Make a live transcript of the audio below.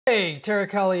Hey, Terry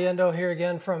Caliendo here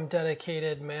again from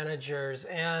Dedicated Managers,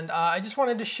 and I just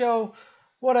wanted to show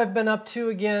what I've been up to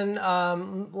again.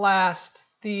 Last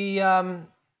thing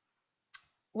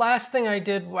I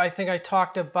did, I think I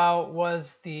talked about,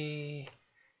 was the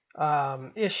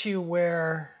issue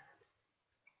where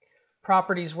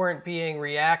properties weren't being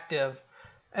reactive.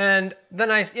 And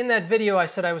then in that video, I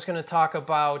said I was going to talk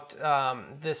about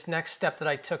this next step that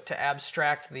I took to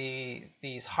abstract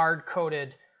these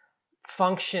hard-coded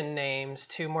function names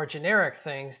to more generic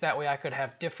things. That way I could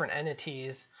have different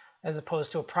entities. As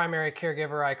opposed to a primary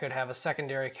caregiver, I could have a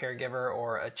secondary caregiver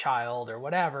or a child or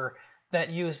whatever that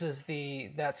uses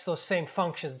those same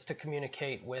functions to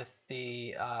communicate with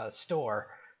the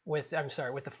with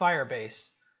the Firebase.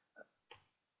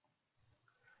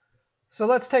 So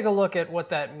let's take a look at what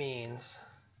that means.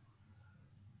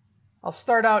 I'll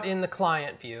start out in the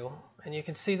client view, and you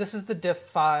can see this is the diff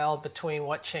file between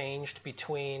what changed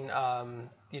between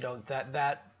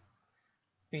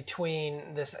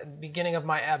between this beginning of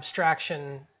my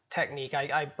abstraction technique.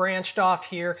 I branched off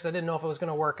here because I didn't know if it was going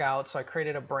to work out, so I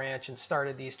created a branch and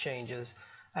started these changes,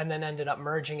 and then ended up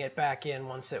merging it back in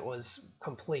once it was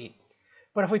complete.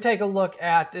 But if we take a look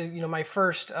at my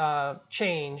first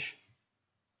change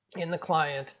in the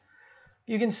client,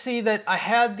 you can see that I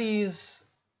had these.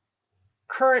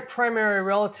 Current primary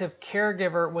relative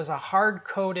caregiver was a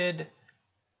hard-coded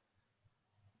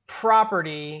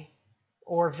property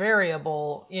or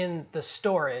variable in the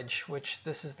storage, which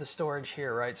this is the storage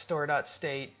here, right?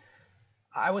 Store.state.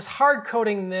 I was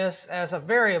hard-coding this as a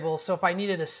variable, so if I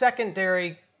needed a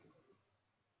secondary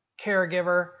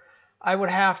caregiver, I would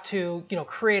have to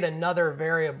create another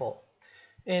variable.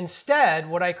 Instead,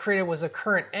 what I created was a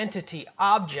current entity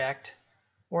object,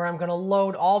 where I'm going to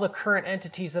load all the current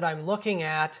entities that I'm looking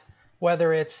at,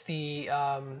 whether it's the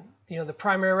the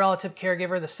primary relative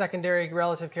caregiver, the secondary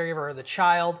relative caregiver, or the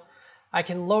child. I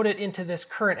can load it into this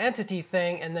current entity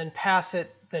thing and then pass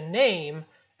it the name,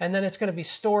 and then it's going to be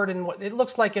stored in what it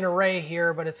looks like an array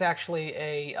here, but it's actually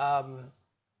an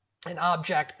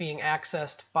object being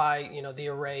accessed by the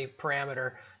array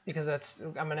parameter, because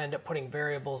I'm going to end up putting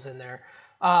variables in there.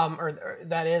 Actually,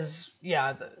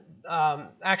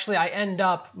 I end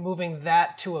up moving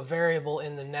that to a variable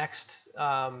in the next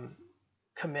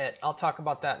commit. I'll talk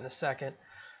about that in a second.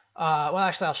 Well,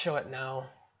 actually, I'll show it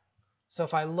now. So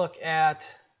if I look at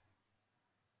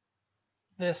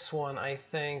this one, I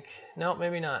think, no,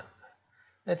 maybe not.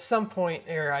 At some point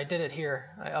here, I did it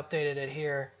here. I updated it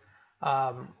here,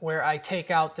 where I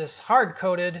take out this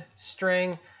hard-coded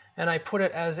string and I put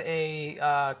it as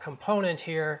a component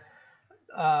here.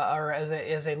 Or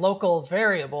as a local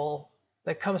variable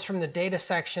that comes from the data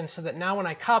section, so that now when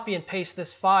I copy and paste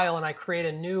this file and I create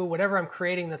a new, whatever I'm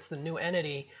creating that's the new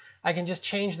entity, I can just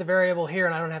change the variable here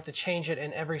and I don't have to change it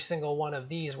in every single one of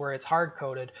these where it's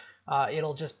hard-coded.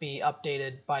 It'll just be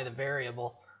updated by the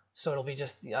variable. So it'll be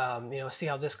just, see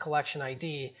how this collection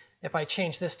ID, if I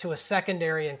change this to a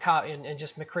secondary and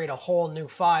just create a whole new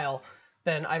file,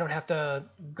 then I don't have to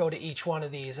go to each one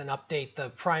of these and update the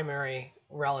primary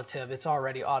relative. It's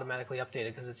already automatically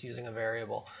updated because it's using a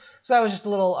variable. So that was just a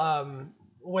little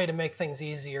way to make things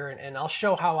easier, and I'll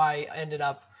show how I ended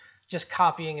up just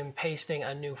copying and pasting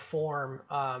a new form,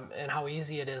 and how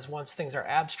easy it is once things are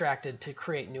abstracted to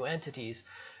create new entities.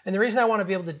 And the reason I want to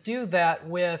be able to do that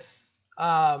with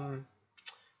having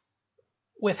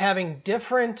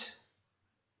different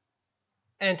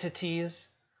entities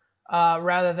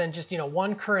rather than just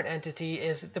one current entity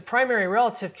is the primary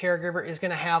relative caregiver is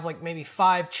going to have like maybe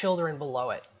 5 children below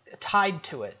it tied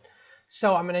to it.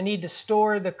 So I'm going to need to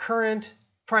store the current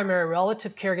primary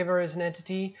relative caregiver as an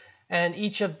entity, and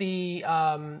each of the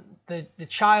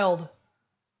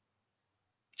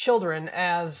children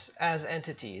as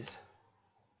entities.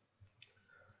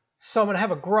 So I'm going to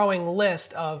have a growing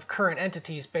list of current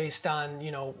entities based on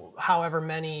however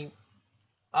many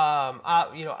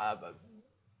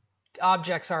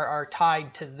objects are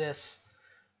tied to this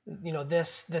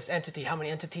this entity, how many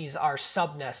entities are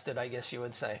subnested, I guess you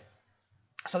would say.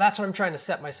 So that's what I'm trying to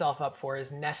set myself up for,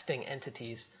 is nesting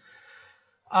entities.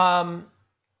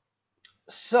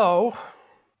 So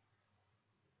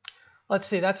let's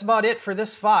see, that's about it for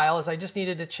this file, is I just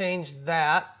needed to change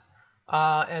that,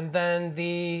 and then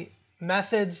the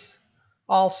methods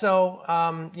also,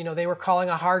 they were calling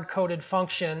a hard-coded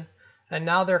function, and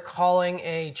now they're calling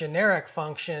a generic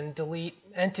function, delete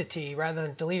entity. Rather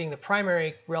than deleting the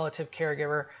primary relative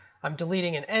caregiver, I'm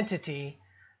deleting an entity,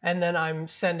 and then I'm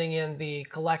sending in the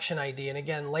collection ID. And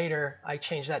again, later, I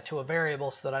change that to a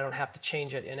variable so that I don't have to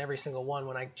change it in every single one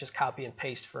when I just copy and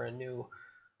paste for a new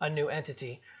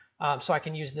entity. So I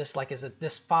can use this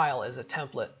this file as a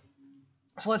template.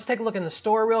 So let's take a look in the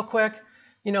store real quick.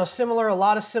 You know, a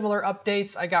lot of similar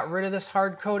updates. I got rid of this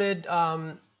hard-coded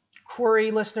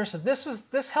query listener. So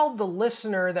this held the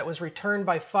listener that was returned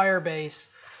by Firebase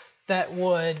that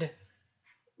would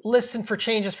listen for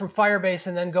changes from Firebase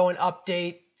and then go and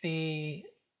update the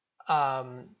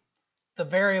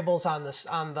variables on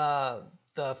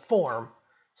the form.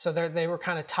 So they were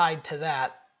kind of tied to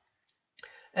that.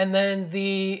 And then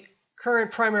the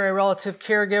current primary relative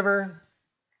caregiver,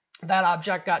 that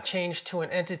object got changed to an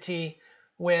entity,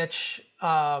 which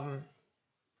remember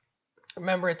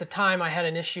at the time I had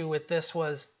an issue with this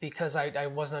was because I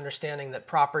wasn't understanding that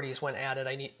properties when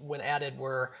added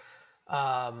were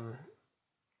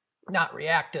not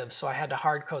reactive, so I had to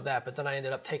hard code that, but then I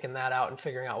ended up taking that out and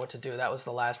figuring out what to do. That was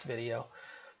the last video.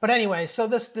 But anyway, so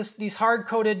these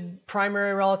hard-coded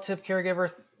primary relative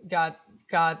caregiver got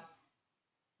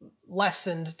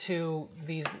lessened to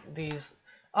these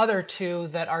other two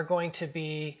that are going to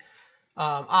be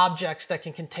objects that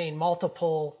can contain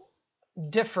multiple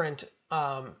different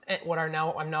what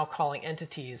I'm now calling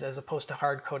entities as opposed to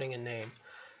hard coding a name.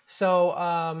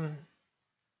 So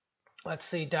let's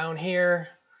see down here.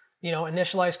 You know,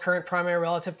 initialize current primary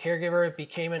relative caregiver, it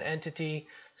became an entity.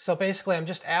 So basically I'm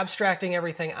just abstracting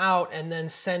everything out and then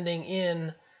sending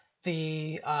in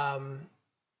sending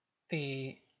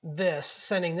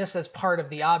this as part of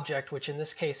the object, which in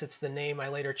this case it's the name. I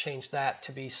later changed that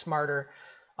to be smarter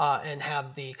and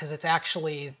have because it's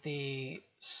actually the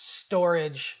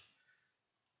storage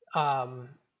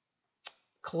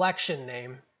collection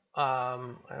name. I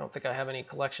don't think I have any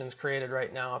collections created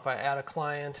right now. If I add a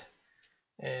client,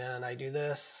 and I do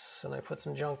this, and I put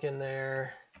some junk in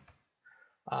there,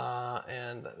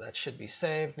 and that should be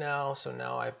saved now. So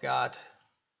now I've got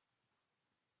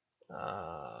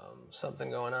something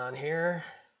going on here.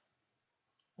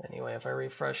 Anyway, if I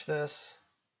refresh this,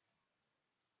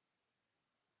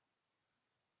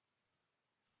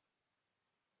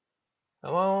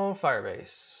 come on,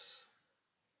 Firebase.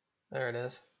 There it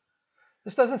is.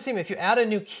 This doesn't seem, if you add a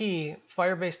new key,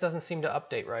 Firebase doesn't seem to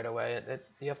update right away.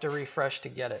 You have to refresh to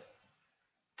get it.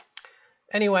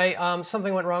 Anyway,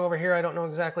 something went wrong over here. I don't know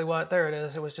exactly what. There it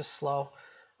is. It was just slow.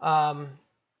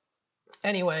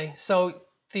 Anyway, so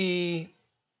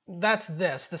that's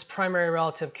this primary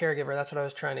relative caregiver. That's what I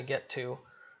was trying to get to.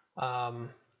 So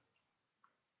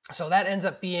that ends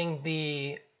up being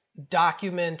the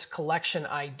document collection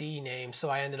ID name. So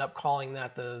I ended up calling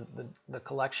that the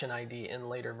collection ID in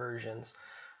later versions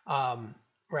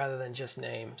rather than just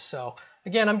name. So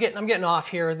again, I'm getting off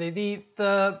here.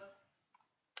 The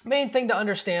main thing to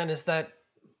understand is that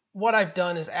what I've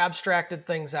done is abstracted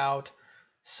things out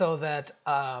so that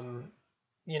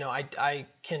you know, I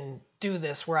can do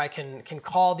this where I can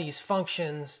call these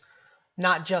functions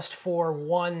not just for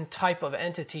one type of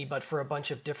entity, but for a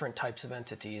bunch of different types of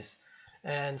entities.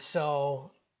 And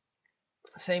so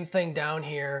same thing down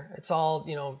here. It's all,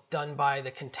 you know, done by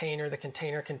the container. The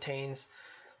container contains,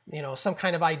 you know, some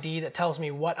kind of ID that tells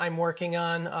me what I'm working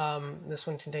on. This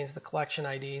one contains the collection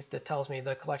ID that tells me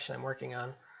the collection I'm working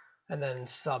on, and then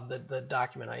the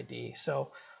document ID.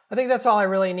 So I think that's all I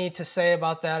really need to say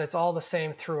about that. It's all the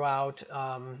same throughout.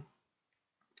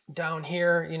 Down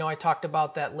here, you know, I talked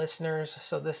about that listeners.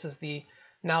 So this is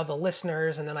now the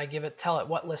listeners, and then I tell it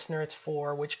what listener it's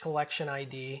for, which collection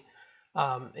ID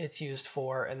it's used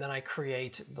for, and then I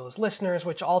create those listeners,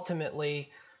 which ultimately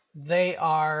they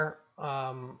are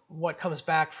what comes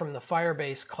back from the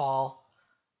Firebase call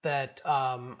that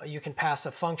you can pass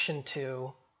a function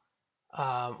to,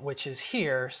 which is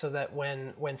here, so that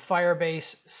when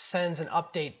Firebase sends an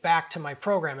update back to my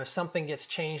program, if something gets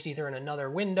changed either in another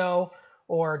window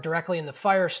or directly in the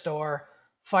Firestore,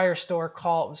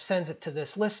 Firestore sends it to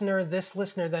this listener. This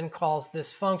listener then calls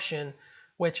this function,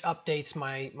 which updates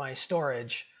my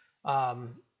storage. So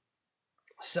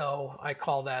I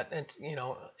call that, you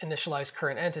know, initialize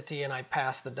current entity, and I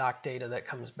pass the doc data that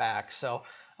comes back. So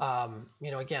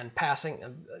you know, again, passing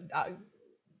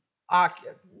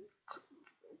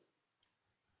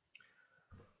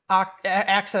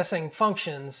accessing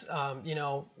functions, you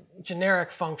know,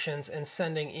 generic functions, and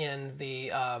sending in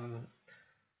the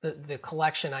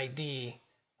collection ID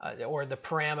or the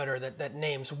parameter that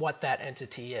names what that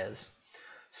entity is.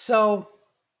 So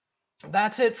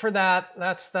that's it for that.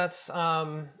 That's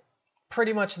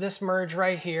pretty much this merge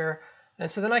right here.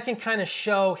 And so then I can kind of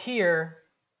show here.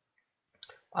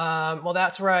 Well,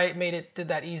 that's where I did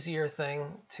that easier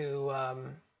thing to.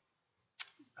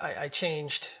 I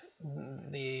changed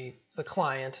the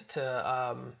client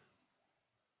to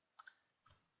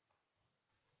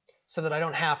so that I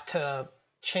don't have to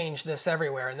change this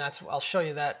everywhere, and I'll show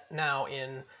you that now.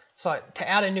 So to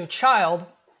add a new child,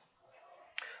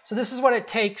 So this is what it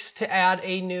takes to add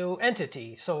a new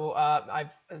entity. So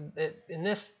in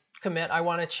this commit, I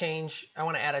want to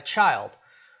add a child.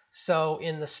 So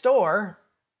in the store,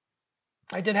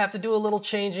 I did have to do a little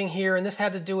changing here, and this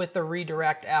had to do with the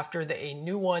redirect after a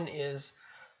new one is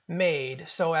made.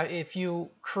 So if you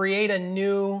create a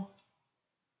new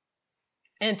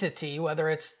entity, whether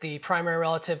it's the primary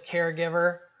relative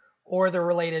caregiver or the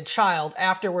related child,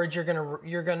 afterwards you're going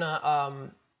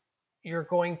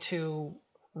to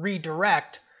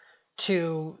redirect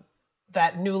to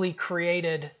that newly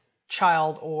created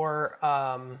child or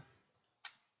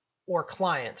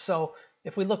client. So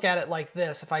if we look at it like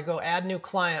this, if I go add new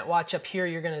client, watch up here,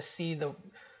 you're going to see the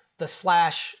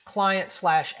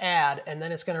 /client/add, and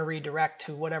then it's going to redirect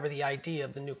to whatever the ID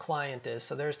of the new client is.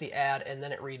 So there's the add, and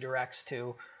then it redirects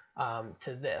to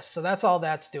this. So that's all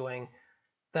that's doing.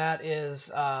 That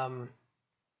is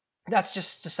that's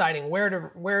just deciding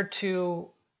where to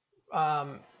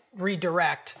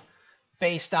redirect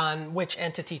based on which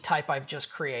entity type I've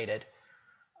just created.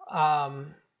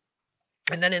 And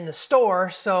then in the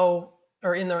store,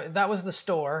 that was the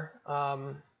store.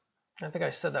 I think I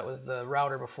said that was the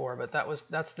router before, but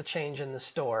that's the change in the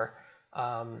store.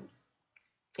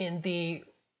 In the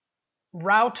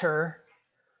router,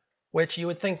 which you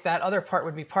would think that other part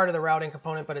would be part of the routing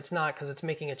component, but it's not, because it's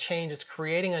making a change. It's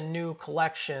creating a new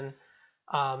collection.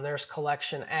 There's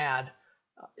collection add.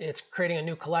 It's creating a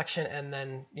new collection and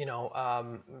then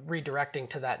redirecting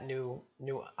to that new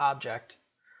object,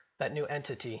 that new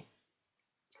entity,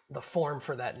 the form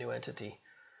for that new entity.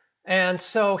 And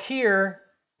so here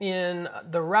in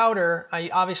the router,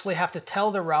 I obviously have to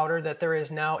tell the router that there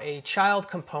is now a child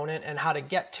component and how to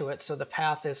get to it. So the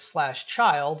path is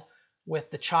 /child with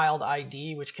the child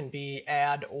ID, which can be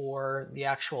add or the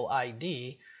actual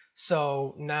ID.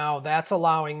 So now that's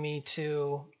allowing me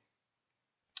to,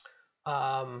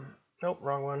 nope,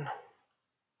 wrong one.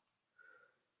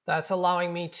 That's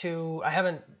allowing me to, I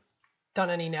haven't done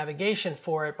any navigation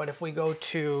for it, but if we go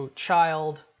to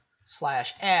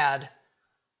child/add,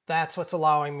 that's what's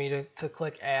allowing me to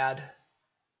click add.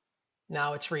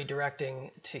 Now it's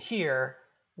redirecting to here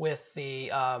with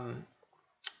the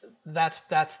that's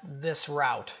this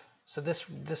route. So this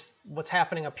what's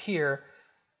happening up here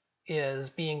is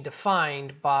being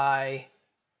defined by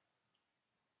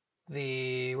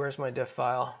the, where's my diff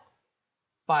file?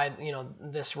 By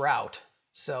this route.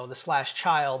 So the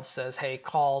 /child says, hey,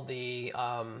 call the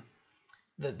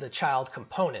child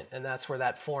component, and that's where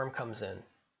that form comes in.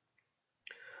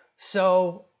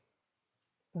 So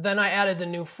then I added the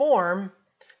new form,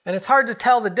 and it's hard to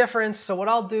tell the difference. So what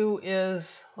I'll do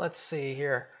is, let's see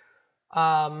here.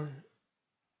 Let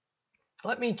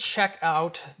me check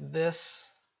out this.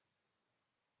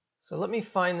 So let me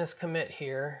find this commit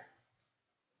here,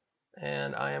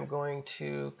 and I am going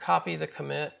to copy the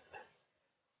commit,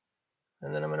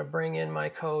 and then I'm going to bring in my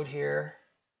code here,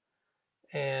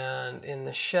 and in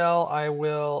the shell I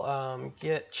will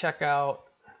check out.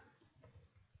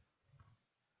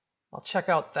 I'll check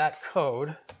out that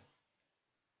code.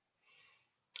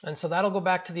 And so that'll go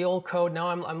back to the old code. Now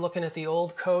I'm looking at the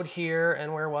old code here,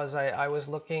 and where was I? I was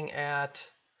looking at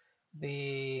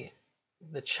the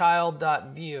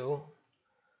child.vue.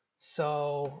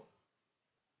 So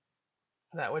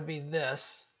that would be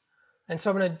this. And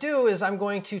so what I'm going to do is I'm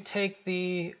going to take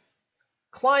the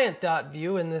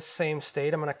client.vue in this same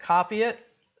state. I'm going to copy it,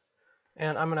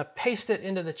 and I'm going to paste it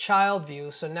into the child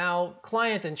view. So now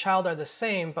client and child are the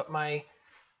same, but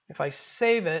if I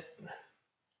save it,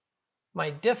 my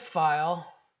diff file,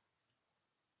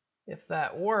 if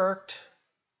that worked,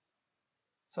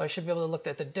 so I should be able to look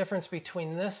at the difference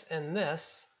between this and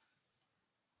this.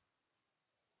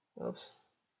 Oops.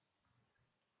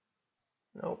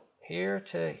 Nope. Here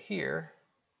to here.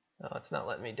 No, it's not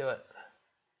letting me do it.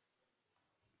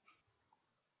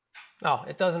 Oh,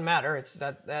 it doesn't matter. It's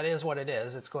that is what it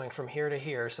is. It's going from here to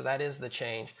here, so that is the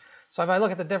change. So if I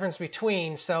look at the difference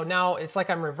between, so now it's like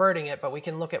I'm reverting it, but we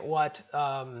can look at what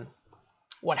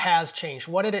has changed.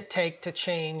 What did it take to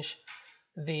change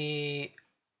the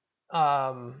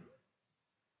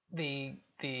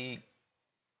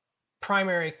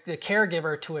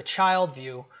caregiver to a child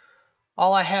view?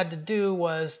 All I had to do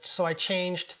was, so I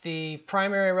changed the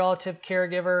primary relative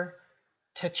caregiver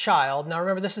to child. Now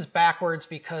remember, this is backwards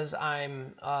because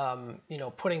I'm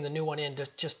putting the new one in,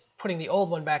 just putting the old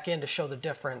one back in to show the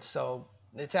difference. So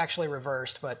it's actually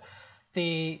reversed, but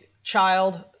the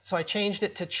child, so I changed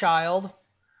it to child.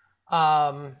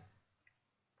 I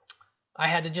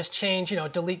had to just change,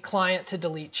 delete client to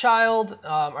delete child.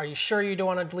 Are you sure you don't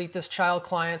want to delete this child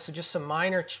client? So just some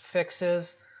minor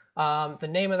fixes. The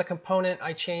name of the component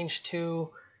I changed to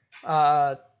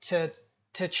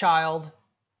to child.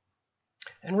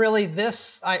 And really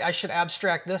this, I should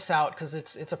abstract this out because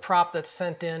it's a prop that's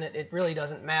sent in. It really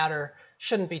doesn't matter.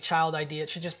 Shouldn't be child ID. It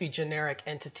should just be generic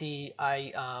entity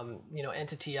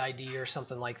entity ID or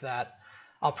something like that.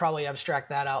 I'll probably abstract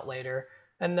that out later.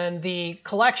 And then the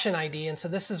collection ID, and so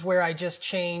this is where I just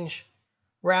change,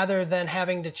 rather than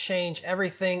having to change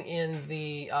everything in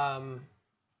the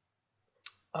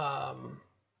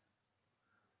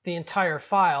entire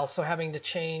file, so having to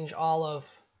change all of,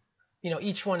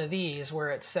 each one of these where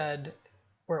it said,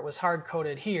 where it was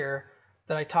hard-coded here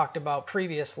that I talked about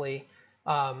previously.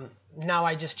 Now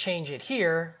I just change it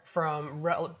here from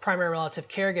primary relative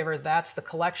caregiver, that's the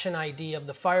collection ID of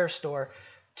the Firestore,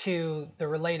 to the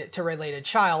related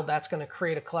child. That's going to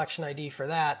create a collection ID for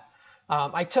that.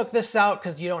 I took this out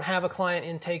because you don't have a client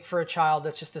intake for a child.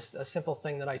 That's just a simple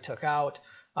thing that I took out.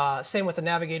 Same with the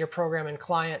navigator program and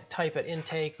client type at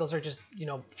intake. Those are just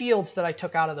fields that I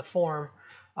took out of the form.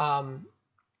 Then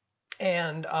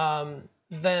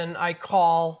I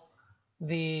call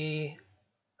the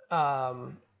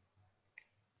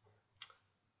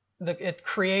it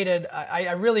created.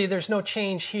 I really, there's no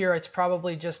change here. It's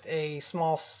probably just a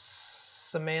small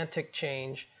semantic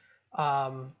change.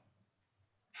 Oh,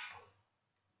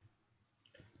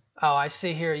 I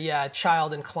see here. Yeah,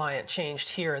 child and client changed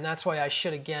here, and that's why I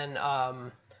should again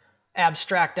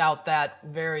abstract out that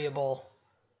variable.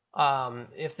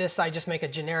 If this, I just make a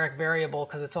generic variable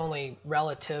because it's only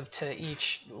relative to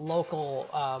each local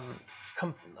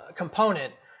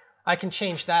component. I can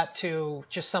change that to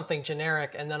just something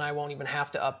generic, and then I won't even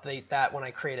have to update that when I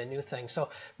create a new thing.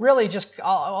 So really, just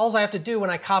all I have to do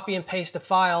when I copy and paste a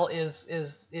file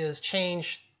is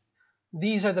change.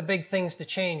 These are the big things to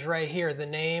change right here: the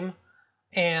name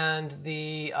and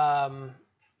the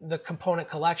component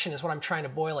collection is what I'm trying to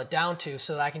boil it down to,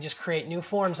 so that I can just create new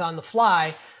forms on the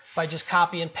fly by just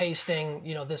copy and pasting,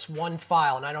 this one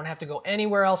file, and I don't have to go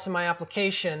anywhere else in my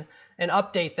application and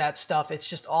update that stuff. It's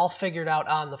just all figured out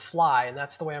on the fly, and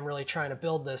that's the way I'm really trying to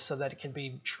build this, so that it can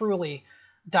be truly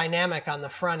dynamic on the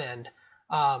front end.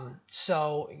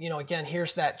 So again,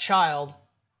 here's that child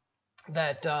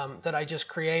that that I just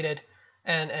created,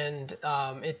 and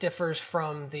it differs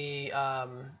from the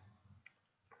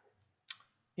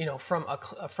from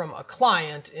a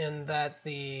client in that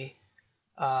the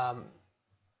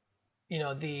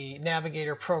the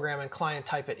navigator program and client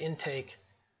type at intake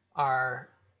are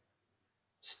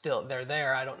still, they're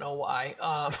there. I don't know why.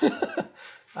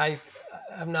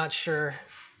 I'm not sure.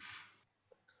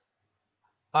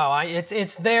 Oh,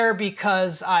 it's there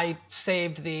because I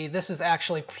saved this is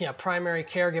actually primary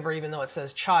caregiver, even though it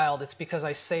says child. It's because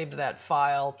I saved that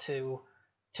file to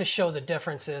show the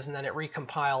differences, and then it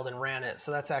recompiled and ran it.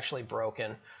 So that's actually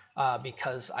broken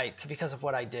because of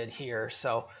what I did here.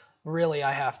 So really,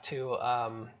 I have to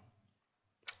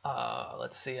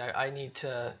let's see. I need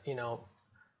to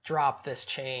drop this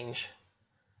change.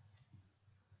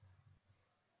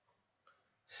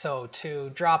 So to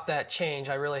drop that change,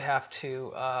 I really have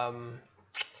to,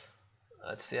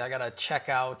 let's see, I got to check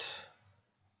out,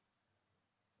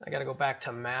 I got to go back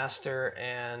to master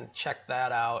and check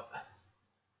that out.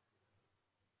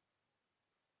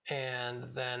 And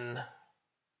then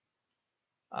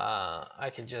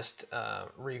I can just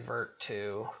revert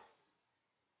to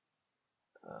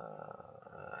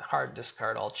hard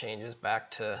discard all changes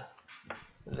back to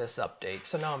this update.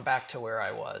 So now I'm back to where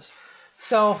I was.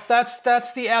 So that's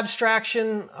the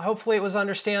abstraction. Hopefully it was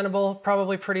understandable.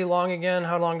 Probably pretty long again.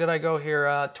 How long did I go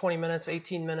here? 20 minutes,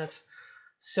 18 minutes.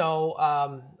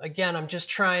 So again, I'm just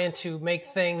trying to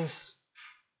make things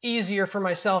easier for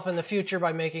myself in the future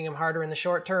by making them harder in the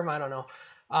short term. I don't know.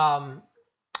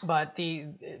 But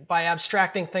by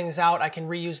abstracting things out, I can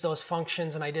reuse those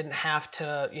functions, and I didn't have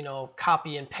to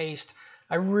copy and paste.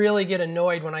 I really get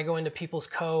annoyed when I go into people's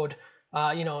code.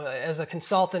 As a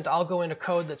consultant, I'll go into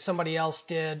code that somebody else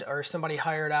did or somebody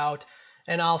hired out,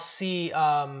 and I'll see,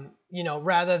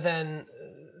 rather than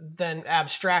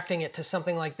abstracting it to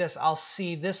something like this, I'll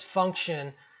see this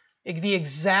function, the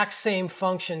exact same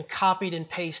function, copied and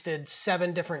pasted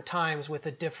 7 different times with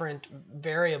a different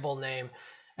variable name.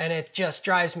 And it just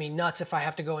drives me nuts if I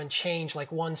have to go and change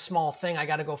like one small thing. I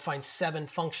got to go find 7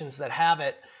 functions that have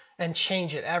it and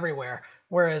change it everywhere.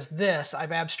 Whereas this,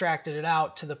 I've abstracted it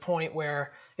out to the point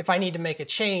where if I need to make a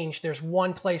change, there's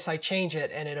one place I change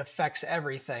it and it affects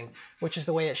everything, which is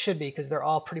the way it should be, because they're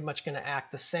all pretty much going to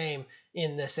act the same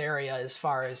in this area as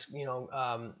far as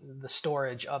the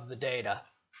storage of the data,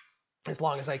 as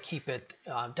long as I keep it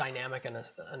dynamic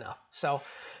enough. So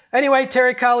anyway,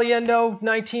 Terry Caliendo,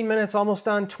 19 minutes, almost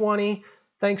on 20.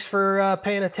 Thanks for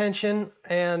paying attention,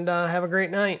 and have a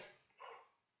great night.